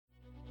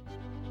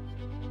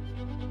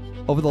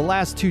Over the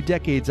last 2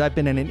 decades, I've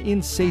been in an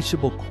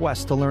insatiable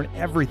quest to learn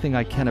everything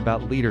I can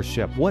about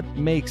leadership. What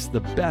makes the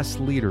best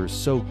leaders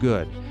so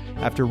good?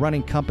 After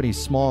running companies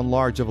small and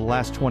large over the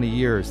last 20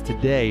 years,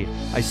 today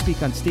I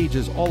speak on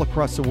stages all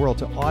across the world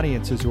to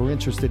audiences who are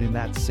interested in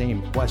that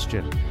same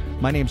question.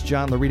 My name's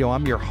John Laurito.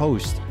 I'm your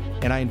host,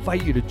 and I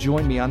invite you to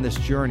join me on this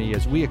journey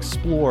as we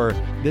explore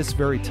this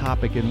very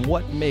topic and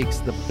what makes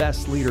the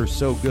best leaders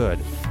so good.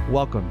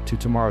 Welcome to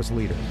Tomorrow's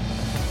Leader.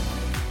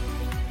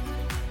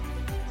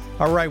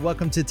 All right,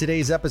 welcome to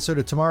today's episode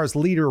of Tomorrow's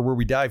Leader, where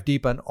we dive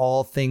deep on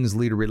all things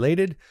leader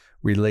related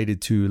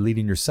to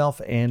leading yourself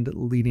and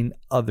leading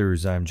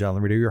others. I'm John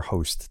Laurito, your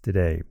host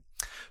today.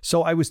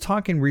 So I was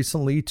talking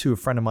recently to a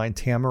friend of mine,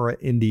 Tamara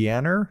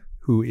Indiana,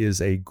 who is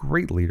a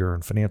great leader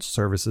in financial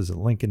services at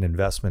Lincoln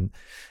Investment.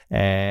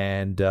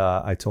 And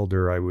I told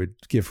her I would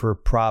give her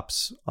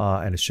props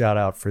and a shout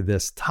out for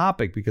this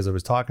topic because I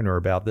was talking to her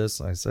about this.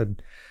 I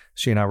said,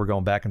 she and I were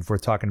going back and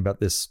forth talking about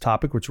this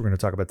topic, which we're going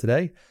to talk about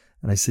today.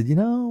 And I said,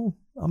 I'm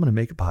going to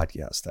make a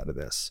podcast out of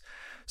this.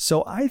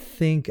 So I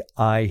think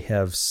I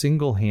have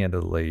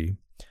single-handedly,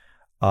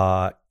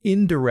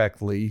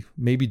 indirectly,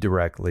 maybe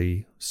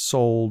directly,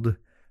 sold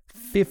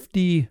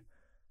 50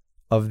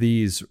 of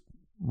these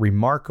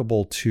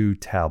Remarkable 2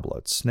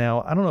 tablets.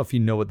 Now, I don't know if you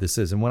know what this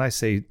is. And when I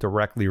say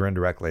directly or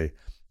indirectly,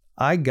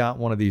 I got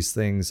one of these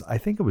things, I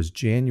think it was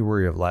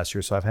January of last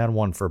year. So I've had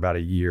one for about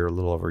a year, a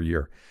little over a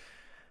year.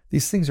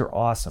 These things are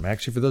awesome.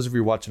 Actually, for those of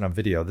you watching on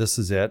video, this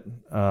is it.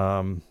 I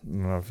don't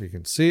know if you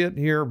can see it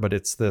here, but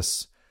it's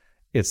this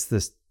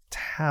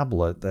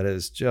tablet that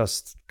is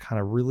just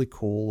kind of really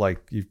cool. Like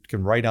you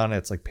can write on it.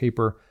 It's like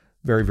paper.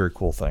 Very, very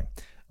cool thing.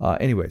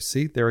 Anyway,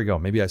 see, there we go.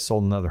 Maybe I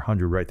sold another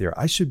 100 right there.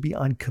 I should be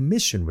on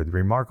commission with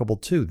Remarkable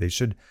 2. They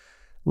should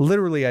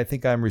literally, I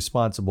think I'm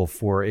responsible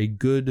for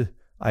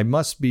I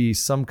must be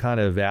some kind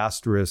of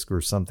asterisk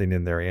or something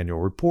in their annual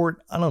report.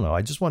 I don't know.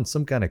 I just want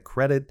some kind of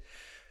credit.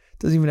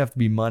 Doesn't even have to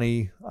be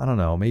money. I don't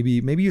know.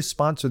 Maybe you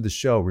sponsored the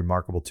show,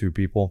 Remarkable 2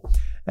 people.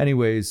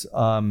 Anyways,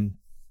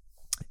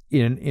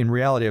 in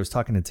reality, I was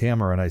talking to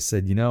Tamara and I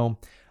said,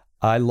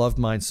 I loved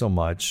mine so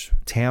much.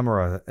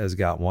 Tamara has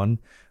got one.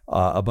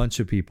 A bunch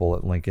of people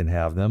at Lincoln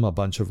have them. A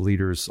bunch of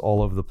leaders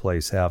all over the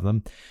place have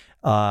them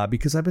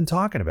because I've been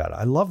talking about it.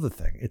 I love the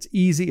thing. It's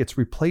easy. It's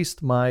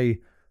replaced my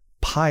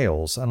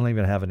piles. I don't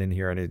even have it in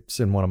here, and it's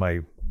in one of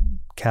my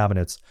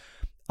cabinets.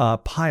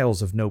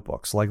 Piles of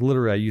notebooks. Like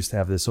literally, I used to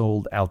have this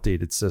old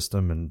outdated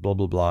system and blah,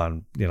 blah, blah,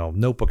 and,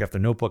 notebook after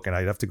notebook. And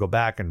I'd have to go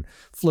back and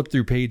flip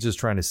through pages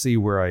trying to see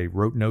where I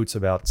wrote notes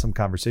about some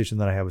conversation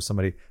that I had with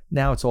somebody.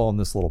 Now it's all in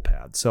this little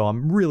pad. So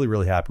I'm really,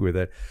 really happy with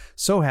it.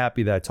 So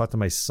happy that I talked to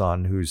my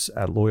son who's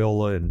at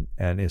Loyola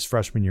and his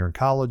freshman year in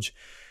college.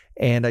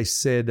 And I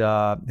said,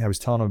 I was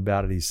telling him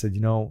about it. He said,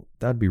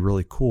 that'd be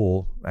really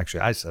cool.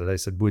 Actually, I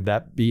said, would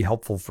that be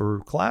helpful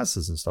for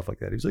classes and stuff like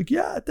that? He's like,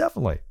 yeah,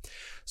 definitely.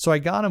 So I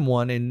got him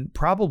one, and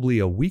probably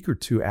a week or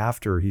two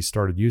after he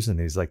started using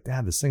it, he's like,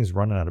 Dad, this thing's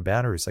running out of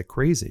batteries like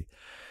crazy.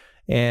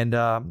 And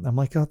I'm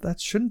like, oh,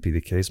 that shouldn't be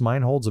the case.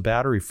 Mine holds a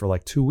battery for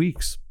like 2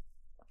 weeks.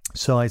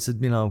 So I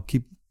said,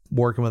 keep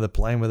working with it,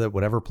 playing with it,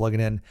 whatever, plug it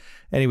in.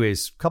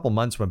 Anyways, a couple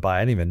months went by.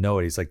 I didn't even know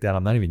it. He's like, Dad,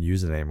 I'm not even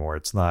using it anymore.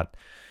 It's not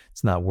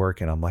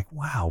working. I'm like,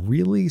 wow,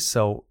 really?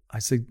 So I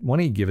said, why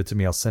don't you give it to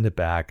me? I'll send it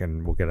back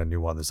and we'll get a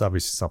new one. There's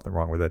obviously something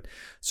wrong with it.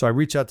 So I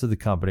reached out to the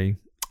company.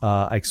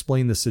 I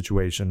explained the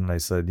situation and I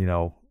said,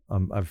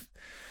 I've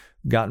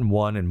gotten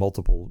one and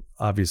multiple,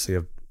 obviously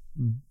a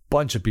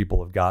bunch of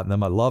people have gotten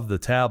them. I love the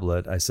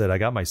tablet. I said, I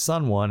got my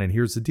son one, and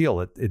here's the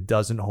deal. It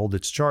doesn't hold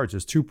its charge.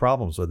 There's 2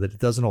 problems with it. It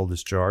doesn't hold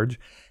its charge.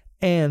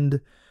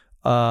 And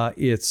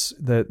it's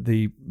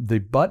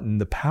the button,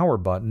 the power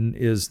button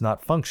is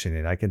not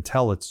functioning. I can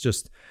tell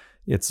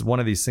it's one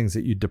of these things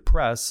that you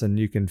depress and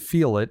you can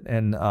feel it.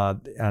 And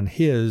on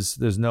his,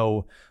 there's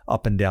no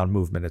up and down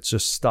movement. It's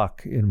just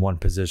stuck in one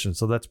position.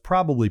 So that's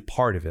probably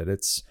part of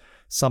it.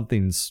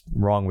 Something's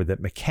wrong with it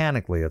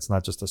mechanically. It's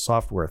not just a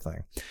software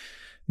thing.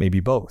 Maybe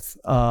both.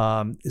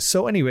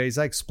 So anyways,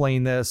 I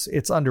explained this.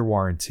 It's under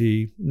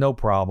warranty. No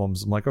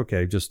problems. I'm like,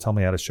 okay, just tell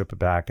me how to ship it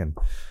back and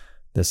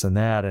this and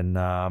that.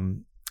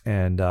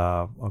 And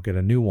I'll get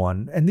a new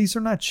one. And these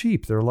are not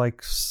cheap. They're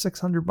like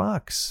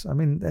 $600. I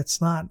mean,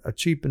 that's not a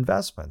cheap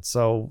investment.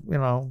 So,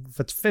 if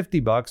it's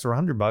 $50 or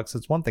 $100,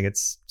 it's one thing.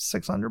 It's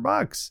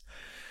 $600.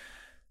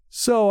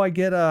 So I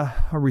get a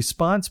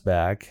response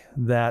back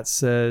that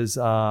says,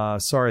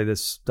 sorry,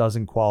 this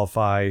doesn't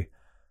qualify.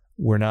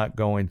 We're not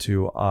going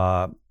to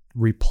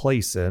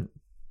replace it.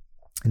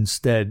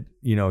 Instead,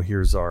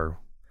 here's our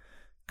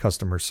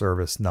customer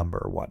service number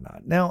or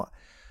whatnot. Now,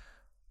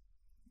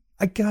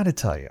 I got to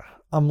tell you,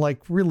 I'm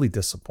like really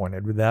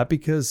disappointed with that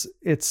because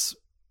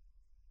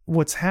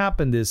what's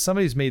happened is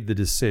somebody's made the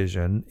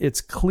decision.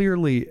 It's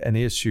clearly an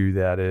issue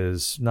that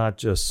is not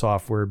just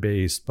software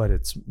based, but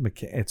it's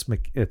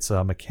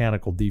a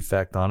mechanical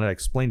defect on it. I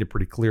explained it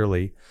pretty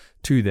clearly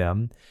to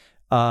them.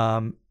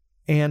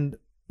 And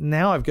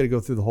now I've got to go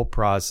through the whole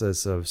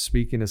process of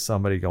speaking to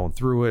somebody, going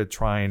through it,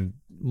 trying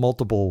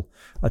multiple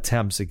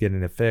attempts at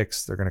getting it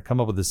fixed. They're going to come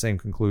up with the same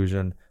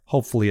conclusion.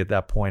 Hopefully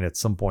at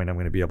some point, I'm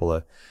going to be able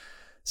to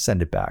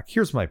send it back.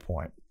 Here's my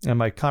point. And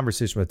my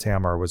conversation with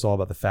Tamara was all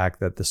about the fact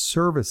that the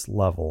service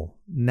level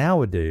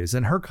nowadays,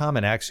 and her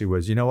comment actually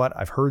was, you know what?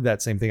 I've heard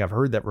that same thing. I've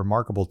heard that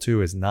Remarkable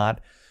 2 is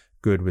not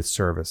good with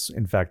service.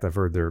 In fact, I've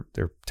heard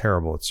they're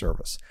terrible at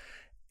service.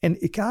 And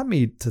it got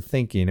me to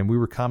thinking, and we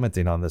were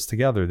commenting on this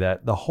together,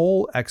 that the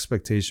whole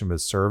expectation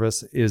with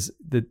service is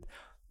that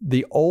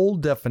the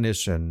old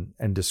definition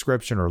and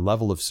description or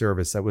level of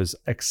service that was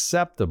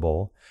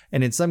acceptable,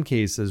 and in some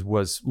cases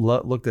was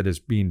looked at as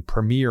being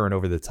premier and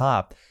over the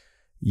top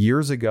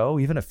years ago,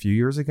 even a few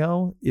years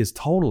ago, is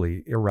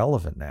totally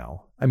irrelevant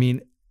now. I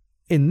mean,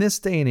 in this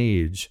day and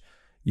age,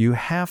 you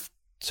have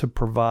to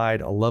provide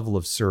a level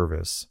of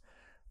service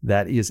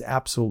that is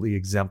absolutely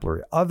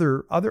exemplary.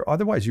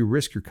 Otherwise, you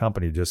risk your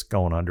company just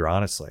going under,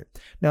 honestly.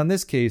 Now, in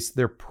this case,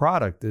 their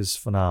product is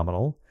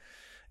phenomenal.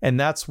 And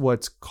that's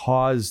what's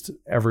caused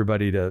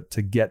everybody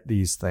to get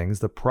these things.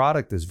 The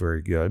product is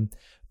very good.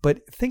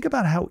 But think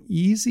about how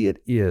easy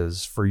it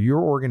is for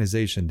your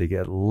organization to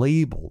get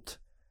labeled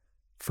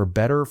for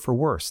better or for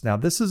worse. Now,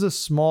 this is a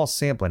small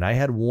sampling. I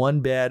had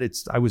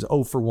I was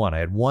 0 for 1. I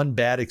had one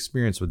bad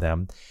experience with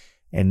them.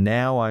 And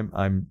now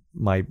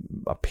my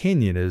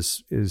opinion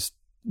is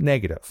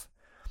negative.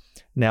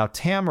 Now,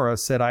 Tamara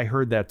said, I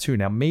heard that too.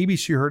 Now, maybe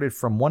she heard it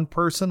from one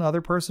person,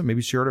 other person.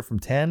 Maybe she heard it from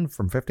 10,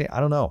 from 50.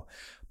 I don't know.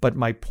 But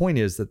my point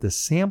is that the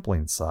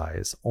sampling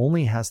size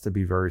only has to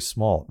be very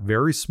small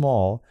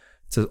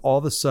to all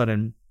of a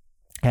sudden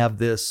have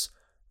this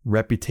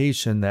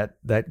reputation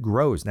that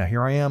grows. Now,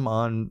 here I am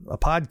on a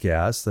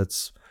podcast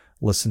that's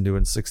listened to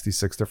in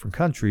 66 different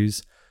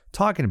countries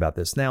talking about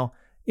this. Now,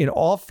 in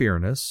all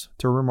fairness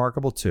to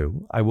Remarkable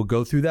 2, I will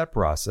go through that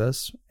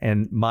process,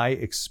 and my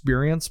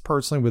experience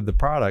personally with the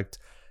product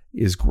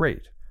is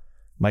great.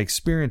 My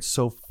experience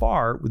so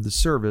far with the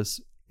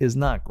service is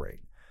not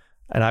great.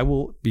 And I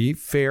will be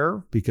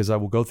fair because I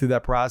will go through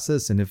that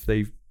process. And if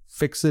they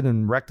fix it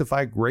and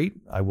rectify, great.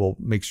 I will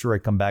make sure I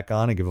come back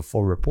on and give a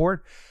full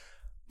report.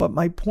 But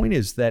my point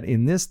is that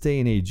in this day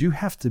and age, you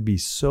have to be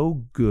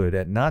so good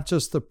at not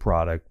just the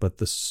product, but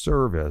the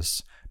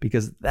service,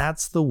 because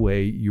that's the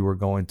way you are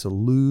going to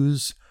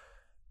lose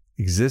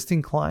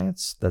existing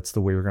clients. That's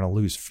the way you're going to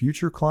lose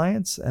future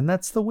clients. And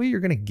that's the way you're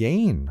going to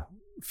gain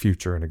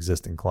future and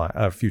existing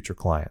future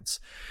clients.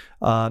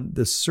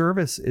 The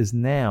service is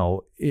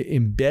now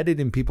embedded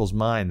in people's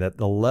mind that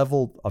the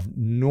level of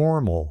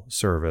normal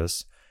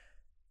service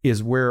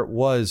is where it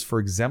was for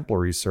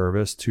exemplary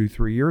service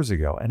 2-3 years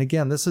ago. And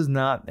again, this is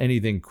not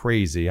anything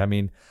crazy. I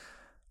mean,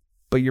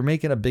 but you're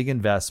making a big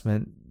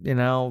investment,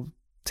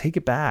 take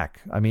it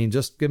back. I mean,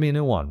 just give me a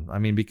new one. I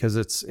mean, because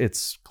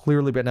it's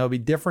clearly, but now it'd be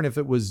different if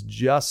it was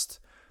just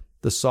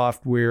the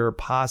software,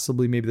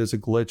 possibly maybe there's a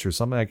glitch or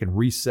something I can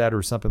reset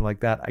or something like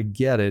that. I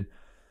get it,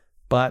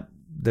 but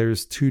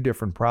there's two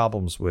different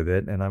problems with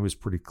it. And I was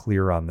pretty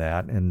clear on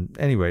that. And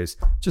anyways,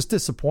 just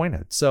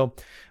disappointed. So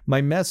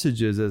my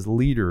message is, as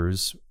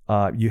leaders,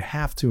 you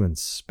have to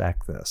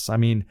inspect this. I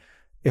mean,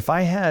 if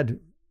I had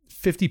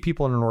 50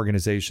 people in an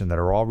organization that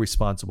are all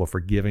responsible for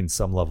giving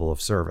some level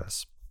of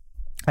service,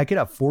 I could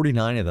have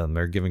 49 of them that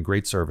are giving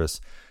great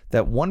service.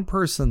 That one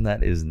person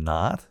that is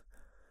not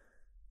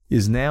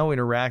is now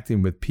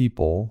interacting with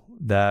people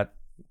that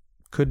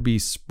could be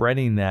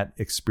spreading that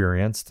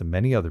experience to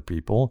many other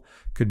people,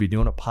 could be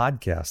doing a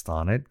podcast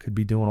on it, could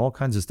be doing all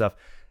kinds of stuff.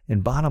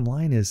 And bottom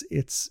line is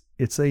it's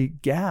a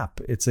gap.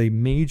 It's a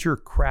major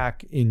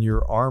crack in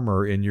your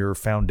armor, in your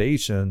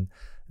foundation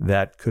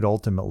that could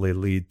ultimately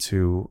lead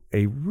to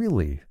a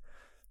really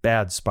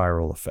bad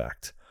spiral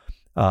effect.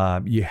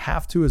 You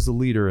have to, as a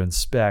leader,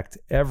 inspect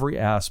every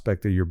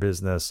aspect of your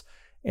business,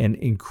 and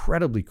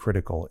incredibly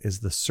critical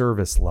is the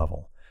service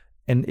level.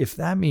 And if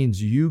that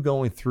means you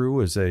going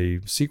through as a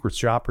secret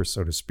shopper,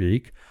 so to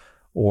speak,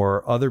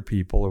 or other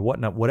people or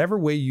whatnot, whatever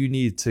way you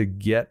need to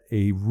get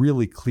a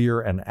really clear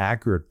and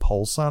accurate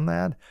pulse on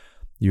that,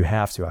 you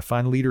have to. I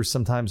find leaders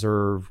sometimes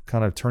are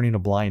kind of turning a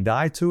blind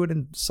eye to it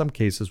in some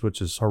cases,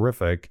 which is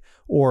horrific,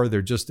 or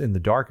they're just in the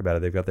dark about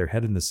it. They've got their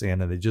head in the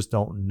sand and they just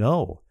don't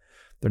know.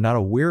 They're not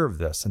aware of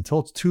this until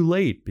it's too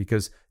late,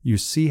 because you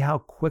see how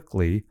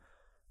quickly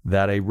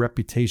that a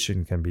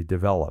reputation can be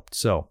developed.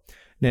 So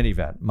in any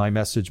event, my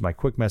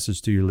quick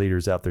message to you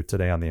leaders out there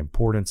today on the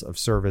importance of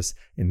service.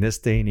 In this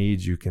day and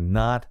age, you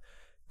cannot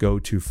go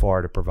too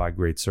far to provide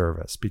great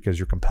service, because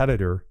your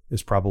competitor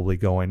is probably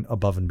going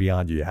above and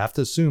beyond you. You have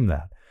to assume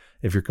that.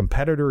 If your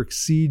competitor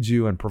exceeds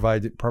you in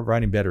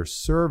providing better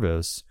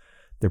service,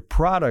 their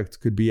product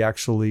could be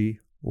actually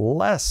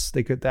less.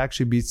 They could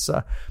actually be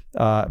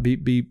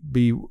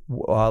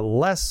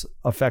less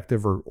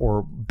effective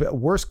or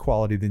worse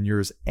quality than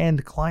yours,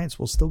 and clients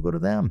will still go to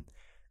them.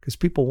 Because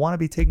people want to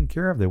be taken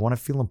care of. They want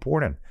to feel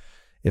important.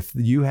 If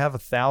you have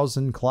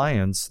 1,000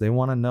 clients, they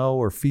want to know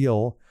or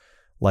feel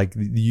like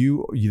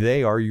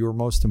they are your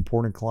most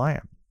important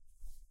client.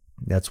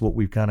 That's what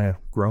we've kind of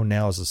grown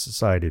now as a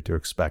society to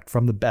expect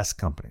from the best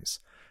companies.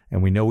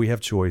 And we know we have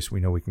choice. We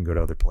know we can go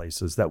to other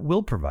places that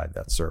will provide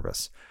that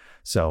service.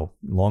 So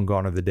long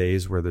gone are the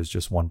days where there's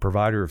just one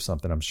provider of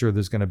something. I'm sure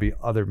there's going to be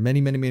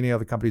many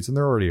other companies, and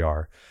there already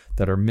are,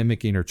 that are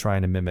mimicking or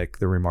trying to mimic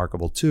the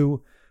Remarkable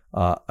 2.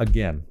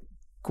 Again,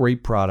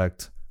 great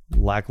product,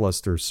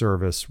 lackluster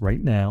service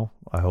right now.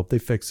 I hope they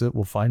fix it.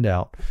 We'll find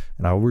out,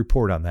 and I will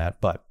report on that.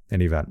 But in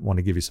any event, want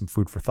to give you some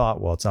food for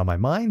thought while it's on my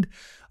mind.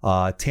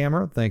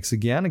 Tamara, thanks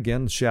again.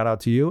 Again, shout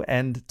out to you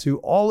and to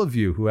all of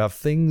you who have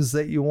things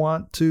that you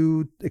want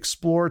to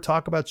explore,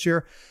 talk about,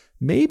 share.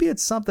 Maybe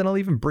it's something I'll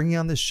even bring you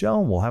on this show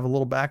and we'll have a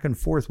little back and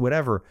forth,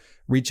 whatever.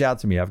 Reach out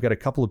to me. I've got a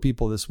couple of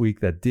people this week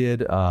that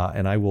did,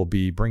 and I will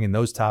be bringing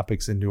those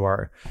topics into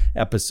our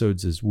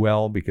episodes as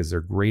well because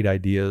they're great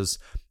ideas.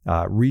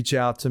 Reach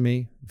out to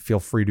me. Feel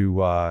free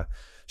to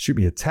shoot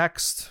me a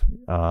text.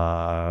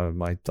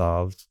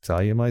 I'll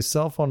tell you my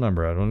cell phone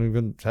number. I don't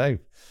even, hey,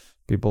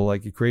 people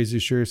like you crazy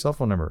share your cell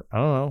phone number. I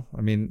don't know.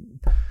 I mean,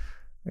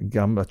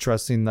 I'm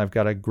trusting I've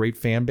got a great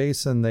fan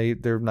base and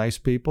they're nice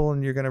people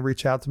and you're going to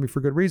reach out to me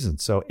for good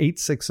reasons. So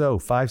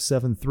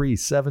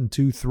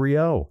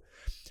 860-573-7230.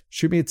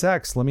 Shoot me a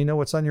text. Let me know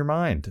what's on your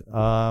mind.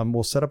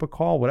 We'll set up a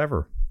call,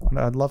 whatever.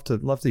 I'd love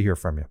to hear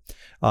from you.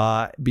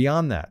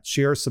 Beyond that,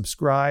 share,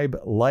 subscribe,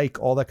 like,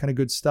 all that kind of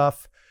good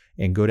stuff.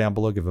 And go down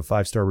below, give a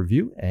 5-star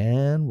review,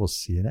 and we'll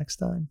see you next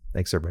time.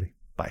 Thanks, everybody.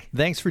 Bye.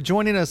 Thanks for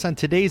joining us on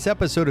today's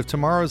episode of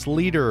Tomorrow's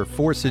Leader.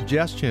 For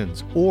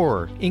suggestions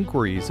or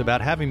inquiries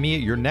about having me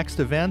at your next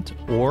event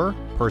or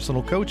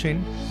personal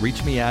coaching,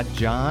 reach me at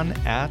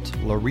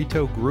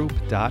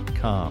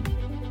john@lauritogroup.com.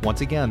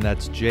 Once again,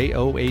 that's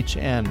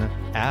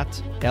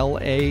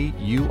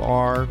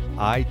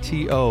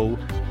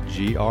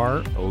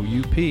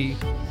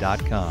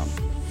JOHN@LAURITOGROUP.com.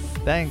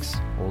 Thanks.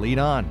 Lead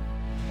on.